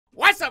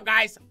What's up,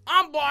 guys?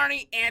 I'm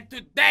Barney, and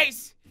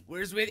today's we're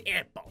with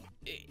Apple.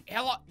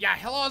 Hello, yeah,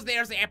 hello,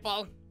 there's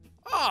Apple.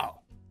 Oh,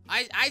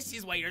 I see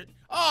why you're.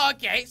 Oh,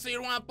 okay, so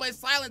you want to play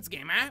silence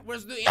game, huh?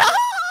 Where's the Apple?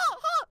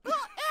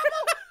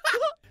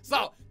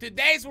 So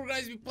today's we're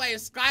going to be playing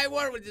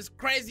Skyward with this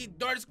crazy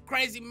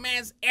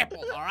man's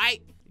Apple. All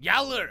right,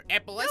 Yaller,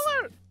 Apple.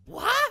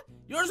 What?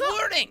 You're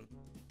learning.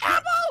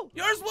 Apple,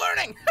 you're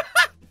learning.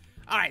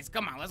 All right,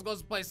 come on, let's go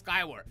play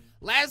Skyward.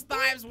 Last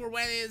times we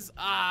went is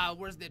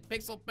where's the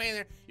pixel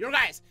painter? Your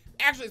guys,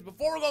 actually,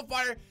 before we go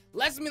further,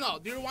 let me know.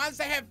 Do you want us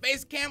to have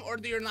face cam or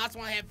do you not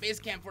want to have face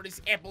cam for this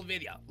Apple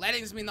video? Let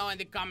me know in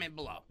the comment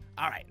below.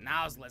 All right,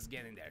 now let's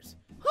get in there.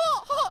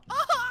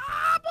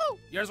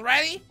 Yours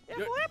ready?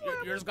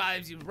 Yours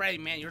guys, you ready,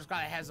 man? Yours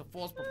guy has a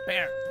full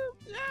prepared.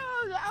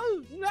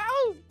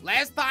 No.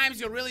 Last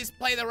times you really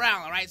played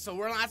around, all right? So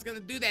we're not gonna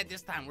do that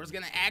this time. We're just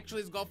gonna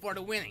actually go for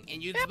the winning,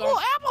 and you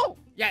Apple.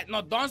 Yeah,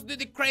 no, don't do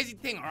the crazy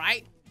thing, all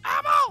right?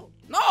 Apple.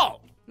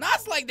 No,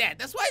 not like that.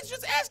 That's why it's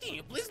just asking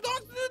you. Please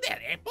don't do that,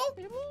 Apple.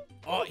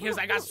 Oh, here's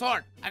I got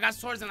sword. I got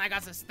swords and I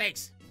got the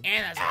stakes.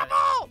 And I got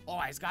oh,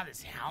 I got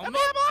this helmet.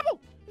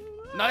 Apple.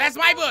 No, that's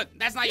my boot.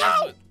 That's not your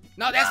boot.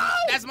 No,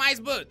 that's my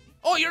boot.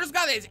 Oh, yours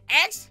got his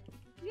X?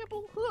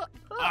 All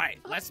right,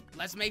 let's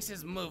make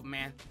this move,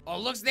 man. Oh,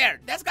 looks there.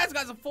 That guy's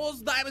got a full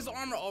diamond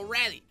armor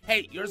already.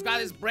 Hey, yours got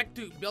his brick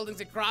to buildings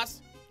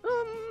across.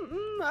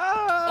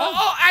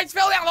 Oh, I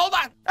fell down. Hold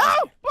on.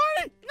 Oh,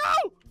 Barney,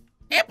 no.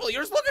 Apple,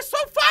 yours looking so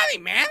funny,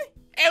 man.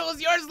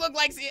 Apple's yours look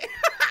like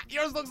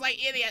yours looks like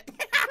idiot.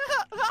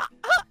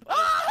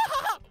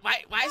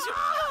 Why is your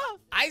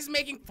eyes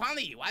making fun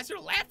of you? Why is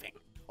you laughing?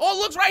 Oh,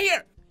 looks right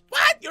here.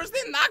 What? Yours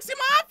didn't knocks him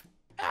off?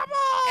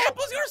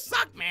 Apple's yours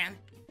suck, man.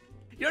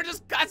 You're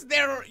just cuts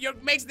their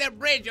makes their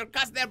bridge. You're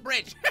cuts their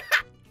bridge.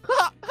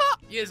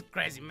 You're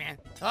crazy, man.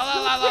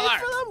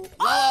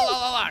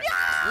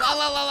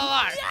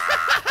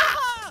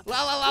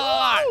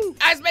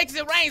 Ice makes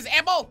it rains,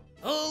 Apple.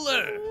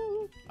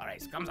 All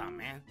right, comes on,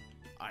 man.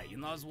 All right, you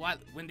know what?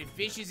 When the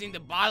fish is in the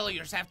bottle, you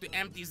just have to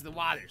empty the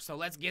water. So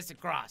let's get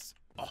across.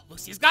 Oh,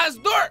 look, he's got his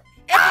dirt.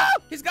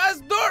 Apple, he's got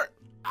his dirt.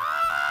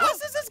 What's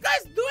this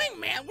guy's doing,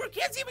 man? We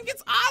can't even get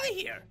out of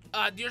here.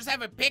 Do you just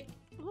have a pick?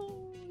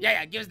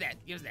 Yeah, give us that.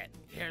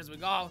 Here's we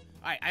go. All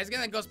right, I was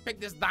gonna go pick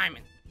this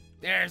diamond.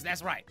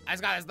 That's right. I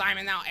just got his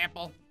diamond now,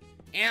 Apple.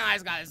 And I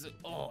just got his, and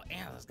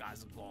I just got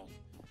his gold.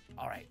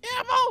 All right.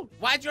 Apple!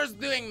 What yours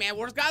doing, man?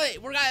 We're gotta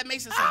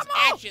make some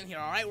action here,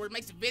 all right? We're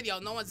making a video.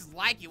 No one's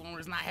like you when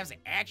we're not having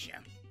action.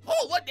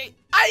 Oh, what the?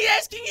 I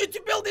asking you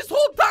to build this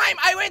whole time.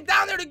 I went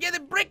down there to get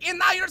a brick, and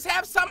now yours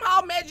have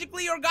somehow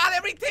magically or got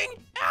everything?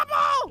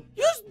 Apple!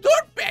 Yours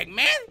dirtbag,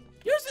 man.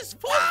 Yours is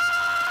full.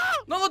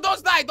 No,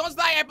 don't die,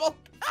 Apple.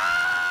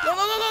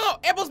 No.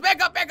 Apple's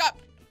back up.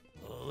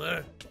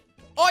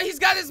 Oh, he's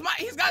got his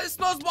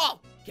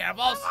snowball.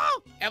 Careful.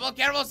 Apple,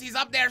 careful. He's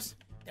up there.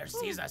 There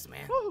sees us,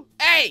 man.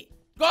 Hey,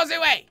 goes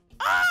away.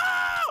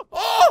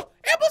 Oh,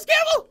 Apple's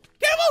careful.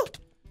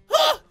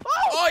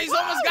 Oh, he's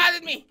almost got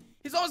at me.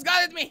 Comes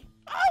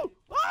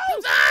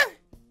on.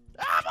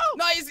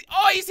 No,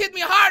 he's hit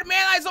me hard,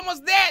 man. I was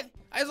almost dead.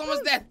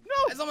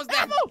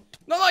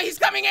 No, he's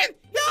coming in.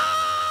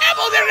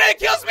 Apple, they're gonna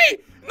kill me.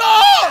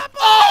 No.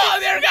 Oh,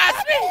 there got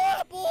me.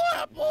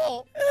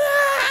 Apple.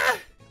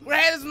 We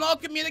had no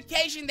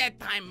communication that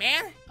time,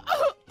 man.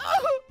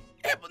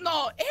 Apple,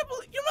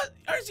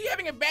 are you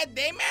having a bad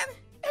day, man?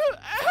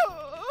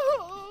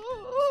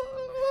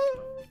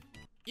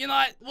 You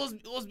know what?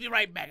 We'll be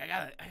right back. I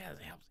gotta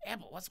help.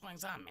 Apple, what's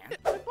going on, man?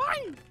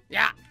 Fine.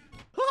 Yeah.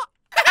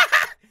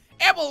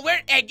 Apple,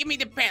 hey, give me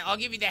the pen. I'll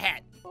give you the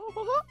hat.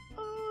 All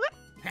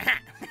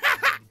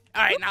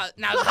right, now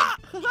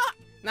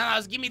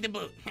give me the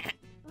boot.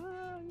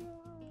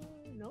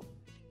 No.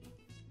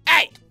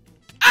 Hey,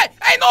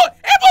 no,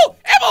 Apple!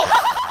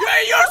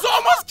 Yours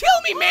almost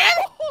killed me, man.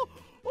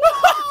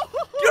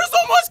 Yours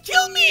almost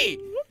killed me.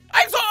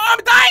 I'm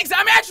dying.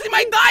 I'm actually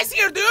my dice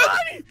here, dude.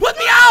 Put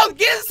me out.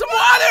 Get some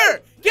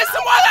water.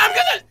 I'm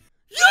gonna.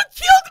 You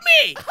killed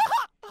me.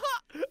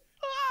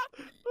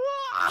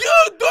 You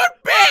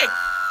dirtbag.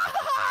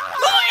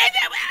 No,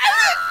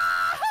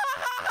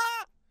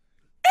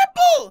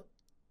 Apple.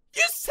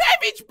 You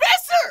savage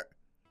bastard.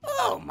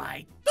 Oh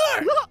my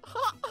dirt.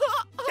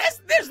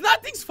 There's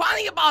nothing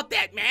funny about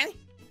that, man.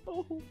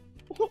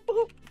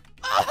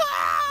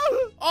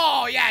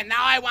 Oh yeah,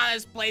 now I want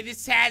to play this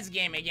sad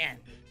game again.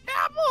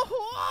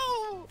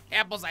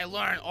 Apples, I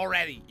learned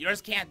already.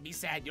 Yours can't be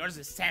sad. Yours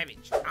is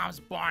savage. I'm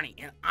Barney,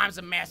 and I'm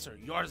the master.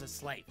 Yours is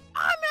slave.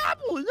 I'm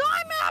Apple.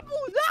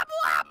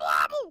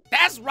 Apple.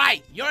 That's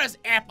right. Yours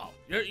Apple.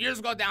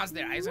 Yours go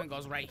downstairs. I's gonna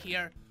goes right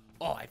here.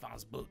 Oh, I found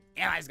his boot,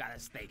 and I's got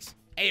his steaks.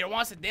 Hey, you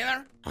want some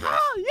dinner?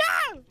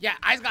 Yeah. Yeah,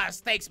 I's got his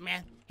steaks,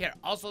 man. Here,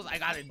 also I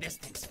got a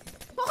distance.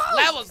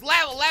 Levels me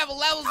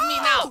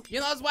now. You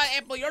know what,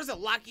 Apple? Yours is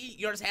lucky.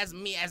 Yours has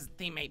me as a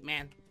teammate,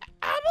 man.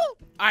 Apple?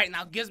 All right,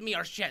 now gives me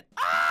your shit.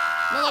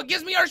 No,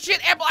 gives me your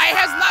shit, Apple. I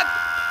has not.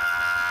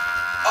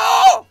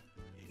 Oh!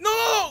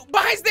 No,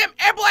 behind them,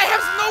 Apple. I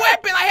have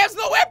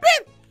no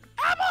weapon.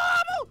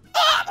 Apple.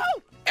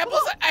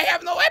 Apple's.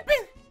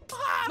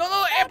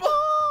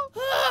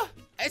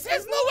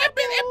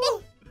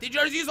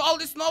 all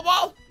the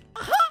snowball?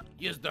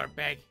 Use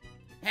dirtbag.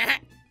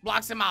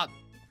 Blocks him out.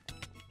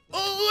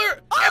 Oh,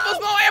 apples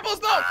no,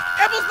 apples no,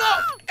 apples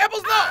no,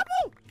 apples no.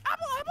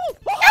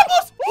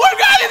 Apples! We're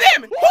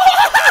getting him!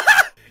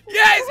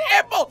 Yes,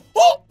 apple!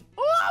 Oh.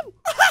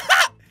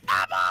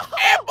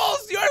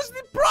 Apples, you're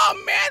the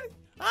problem, man.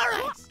 All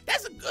right,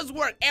 that's a good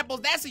work,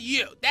 apples. That's a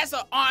you. That's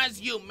an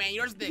honest you, man.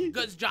 Yours did a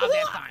good job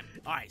that time.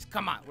 All right,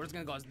 come on. We're just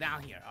gonna go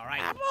down here. All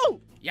right.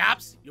 Apple.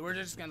 Yaps. We're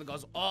just gonna go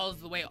all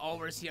the way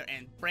over here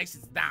and breaks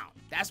it down.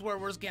 That's where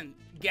we're just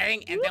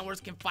getting, and then we're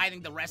just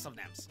fighting the rest of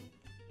them.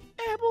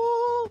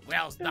 Apple.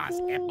 Well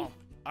done, apple.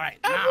 All right,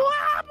 Apple. now.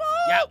 Apple.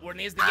 Yeah, we're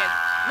needs to get.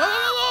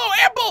 No,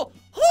 apple.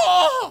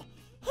 Oh,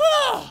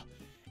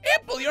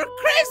 apple, you're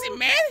crazy,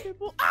 man.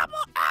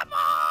 Apple.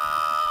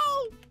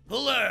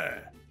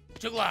 Puller.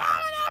 Chugla.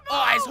 Oh,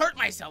 I just hurt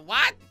myself.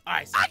 What? All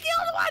right. I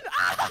killed one.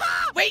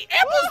 Wait,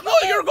 apples, no,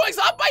 you're going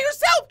up by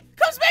yourself.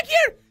 Comes back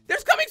here.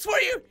 There's comings for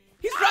you.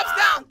 He drops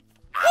down.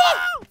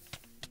 Whoa.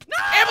 No.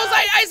 Apples,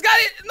 I just got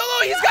it. No,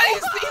 he's got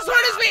it. He's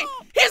hurting me.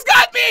 He's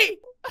got me.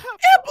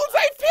 Apples,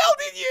 I failed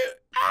in you.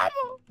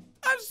 Apple.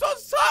 I'm so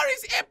sorry,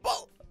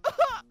 Apple.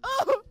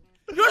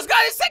 Yours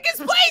got in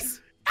second place.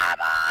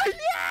 Apple.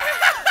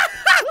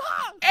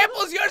 Yeah.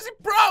 Apples, yours is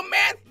pro,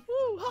 man.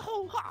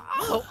 How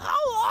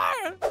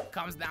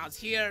Comes down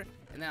here,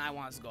 and then I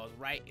want to go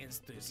right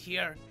into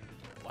here.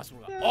 What's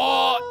wrong?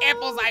 Oh,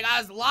 apples, I got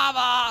his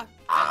lava.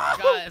 I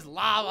got his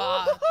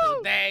lava.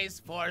 Today's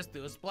forced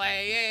to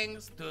playing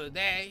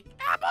today.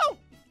 Apple.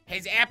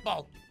 He's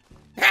apple.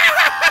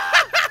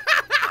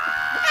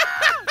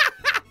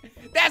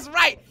 That's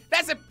right.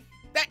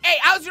 Hey,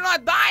 how's you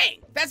not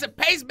dying? That's a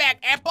pace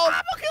back, apple.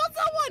 Apple killed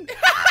someone.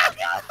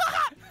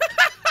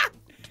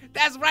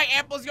 That's right,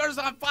 apples. Yours is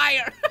on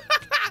fire.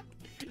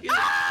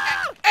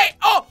 Hey,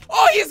 oh,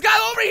 he's got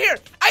over here.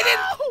 I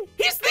didn't.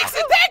 He sneaks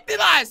attacked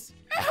us.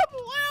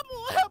 Apple.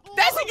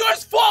 That's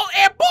yours fault,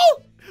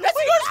 apple. That's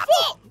yours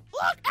fault.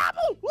 Look,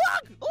 Apple.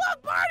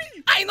 Look,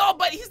 Barney. I know,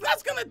 but he's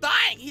not gonna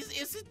die. He's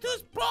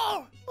too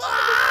pro.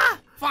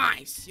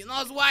 Fine. You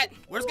know what?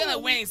 We're just gonna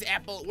win,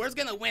 apple. We're just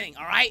gonna winning.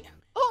 All right.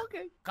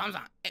 Okay. Comes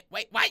on. Hey,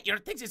 wait, what? Your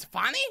thing is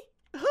funny?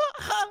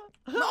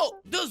 No,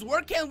 dudes,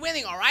 we're can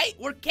winning. All right,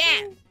 we're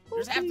can. You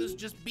just have to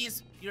you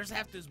just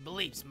have to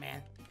beliefs,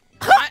 man.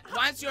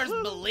 Once yours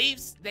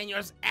beliefs, then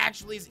yours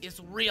actually is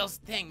real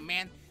thing,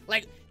 man.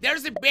 Like,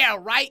 there's a bear,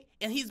 right?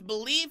 And his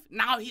belief,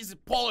 now he's a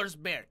polar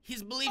bear.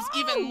 His beliefs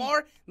even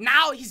more,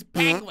 now he's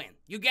penguin.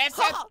 You get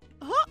that?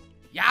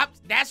 Yup,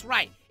 that's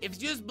right.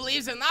 If yours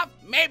believes enough,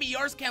 maybe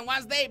yours can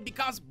one day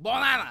becomes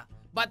banana.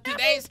 But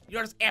today's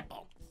yours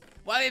apple.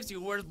 What if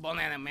your worst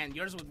banana, man?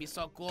 Yours would be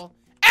so cool.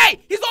 Hey,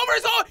 he's over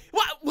his own.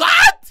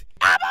 What?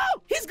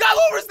 Apple! He's got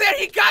over there.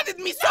 He got it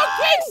me so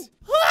quick.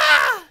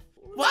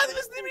 What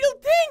was the real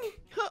thing?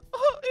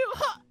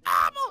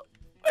 Apple.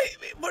 Wait,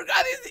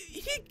 forgot it.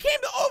 He came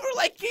over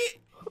like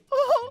he.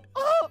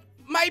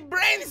 My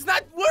brain is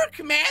not work,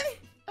 man.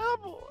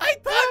 Apple. I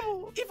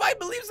thought if I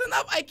believes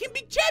enough, I can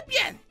be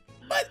champion.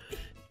 But.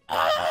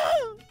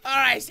 All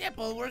right,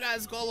 Apple, we're gonna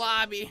go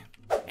lobby.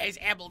 Hey,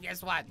 Apple,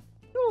 guess what?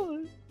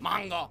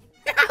 Mango.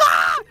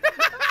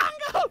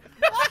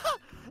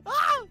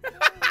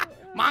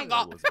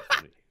 Mango.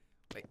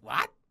 Wait,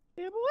 what?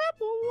 Apple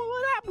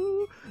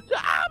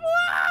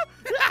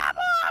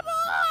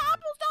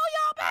stole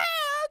your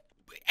bed.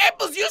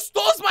 Apples, you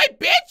stole my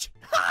bitch?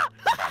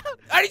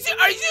 Are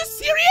you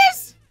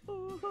serious?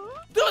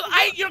 Dude,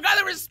 you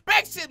gotta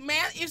respect it,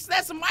 man. If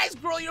that's a nice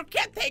girl, you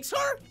can't take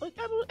her.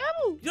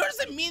 Apple. Yours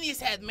a mini's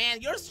head,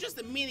 man. Yours just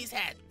a mini's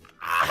head.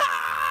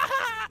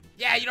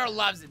 Yeah, yours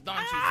loves it, don't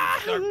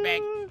you, you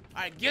dirtbag?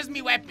 Alright, gives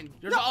me weapon.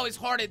 Yours always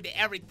hoarded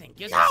everything.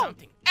 Gives me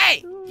something.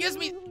 Hey, gives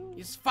me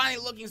this funny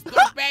looking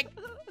dirtbag.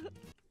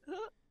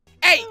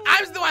 Hey,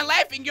 I'm the one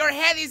laughing. Your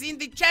head is in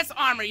the chest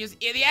armor, you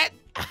idiot.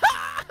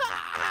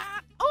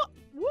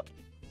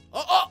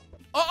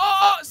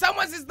 Oh,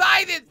 someone's just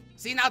died it.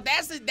 See, now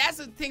that's the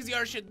things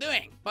you should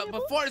doing. But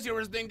before you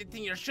were doing the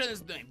thing you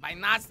shouldn't doing by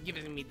not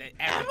giving me the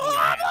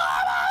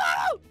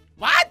everything.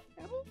 What?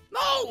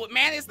 No,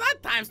 man, it's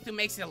not time to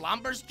make the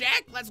lumbers,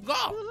 Jack. Let's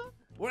go.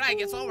 Where I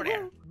get over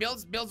there?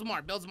 Builds more.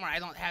 I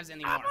don't have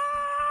any more.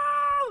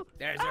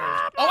 There's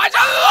yours. Oh, watch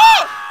out!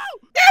 Oh!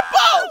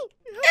 Apple!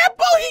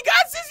 Apple, he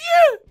got this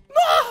you!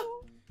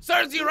 No!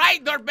 Serves you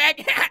right,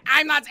 dirtbag.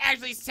 I'm not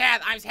actually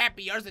sad. I'm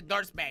happy. Yours a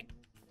dirtbag.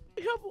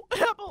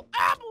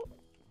 Apple.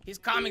 He's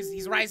coming.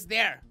 He's right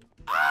there.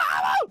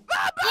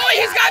 Oh,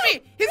 he's got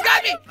me! He's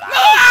got me!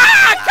 No!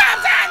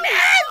 Comes on,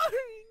 man!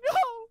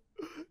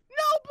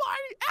 No,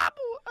 Barney!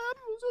 Apple's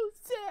so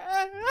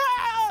sad!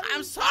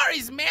 I'm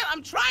sorry, man.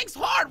 I'm trying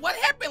hard. What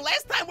happened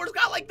last time? We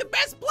got like the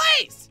best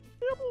place.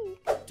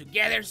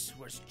 Together,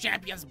 we're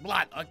champions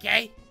blood,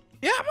 okay?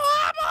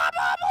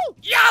 Apple!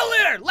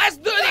 Yaller! Let's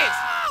do this!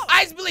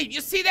 I believe.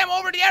 You see them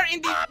over there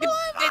in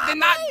the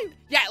not.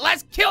 Yeah,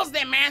 let's kill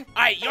them, man.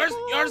 All right,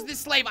 yours the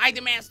slave. I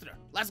the master.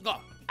 Let's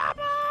go.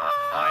 Apple!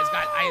 Oh,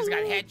 he's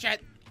got headshot.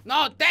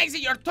 No, thanks.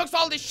 You took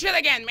all this shit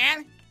again,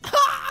 man.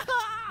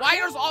 Why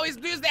yours always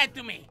does that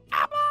to me?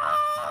 Apple!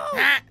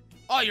 Huh?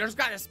 Oh, yours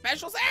got a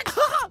special sex?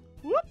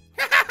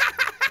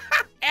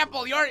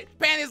 Apple, your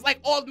pen is like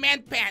old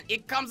man pen.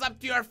 It comes up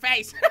to your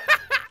face.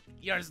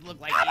 Yours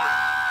look like it.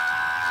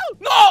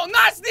 No,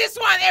 not this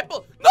one,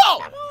 Apple.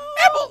 No,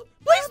 Apple,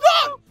 please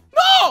don't.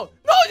 No,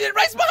 it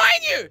right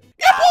behind you.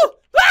 Apple,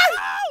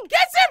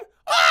 gets him.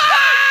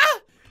 Ah!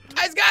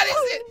 I just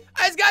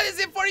got this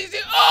in for you.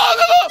 Oh,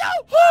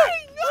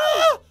 no.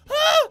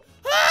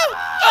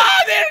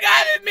 Oh, they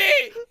got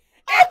me.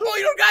 Apple,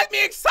 you got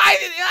me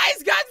excited, and I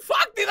just got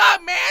fucked it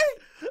up, man.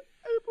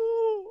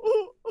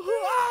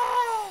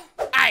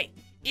 Hey,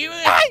 even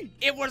if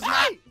it was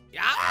not.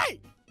 Yeah.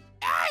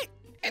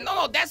 And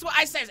no, that's what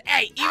I says.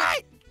 Hey,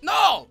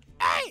 no.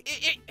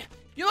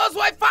 You know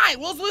what? Fine,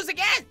 we'll lose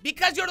again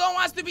because you don't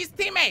want to be his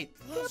teammate.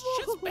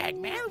 Shit's back,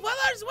 man.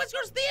 What's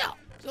your deal?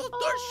 Those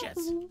dirt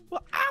shits.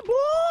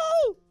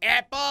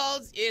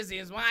 Apples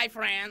is my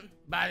friend,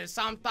 but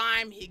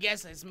sometimes he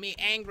gets me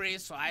angry,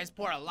 so I just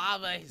pour a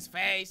lava in his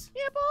face.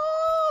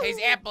 Hey,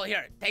 Apple,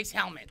 here, takes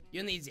helmet.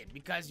 You need it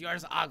because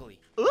yours ugly.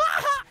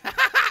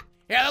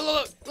 Here,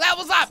 look,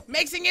 levels up,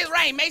 mixing it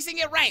rain.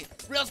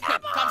 Real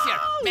quick, comes here,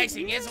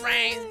 mixing it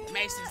rain,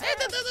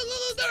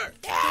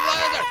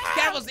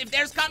 Careful, if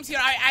there's comes here,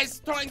 I's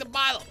throwing the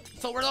bottle.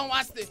 So we don't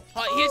want to.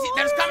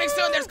 There's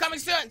coming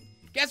soon.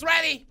 Get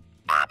ready.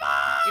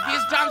 If he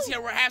jumps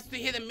here, we have to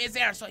hit him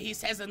mid-air. So he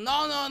says,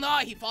 no.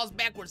 He falls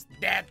backwards,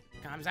 dead.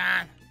 Comes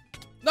on.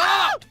 No.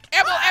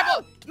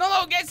 Apple.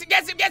 No. Gets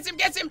him.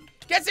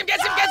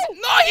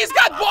 No, he's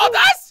got both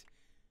us.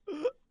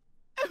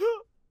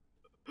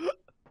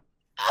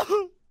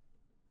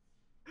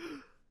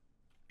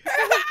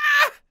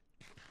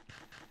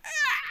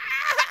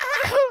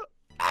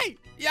 Hey,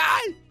 yeah,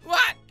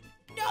 what?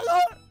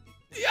 Yellow.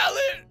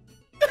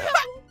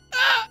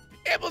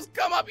 Apples,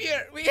 come up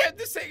here. We have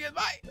to say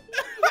goodbye.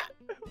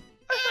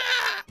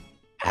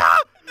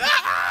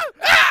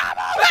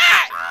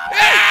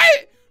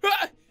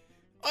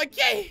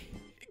 Okay,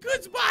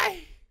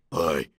 goodbye. Bye.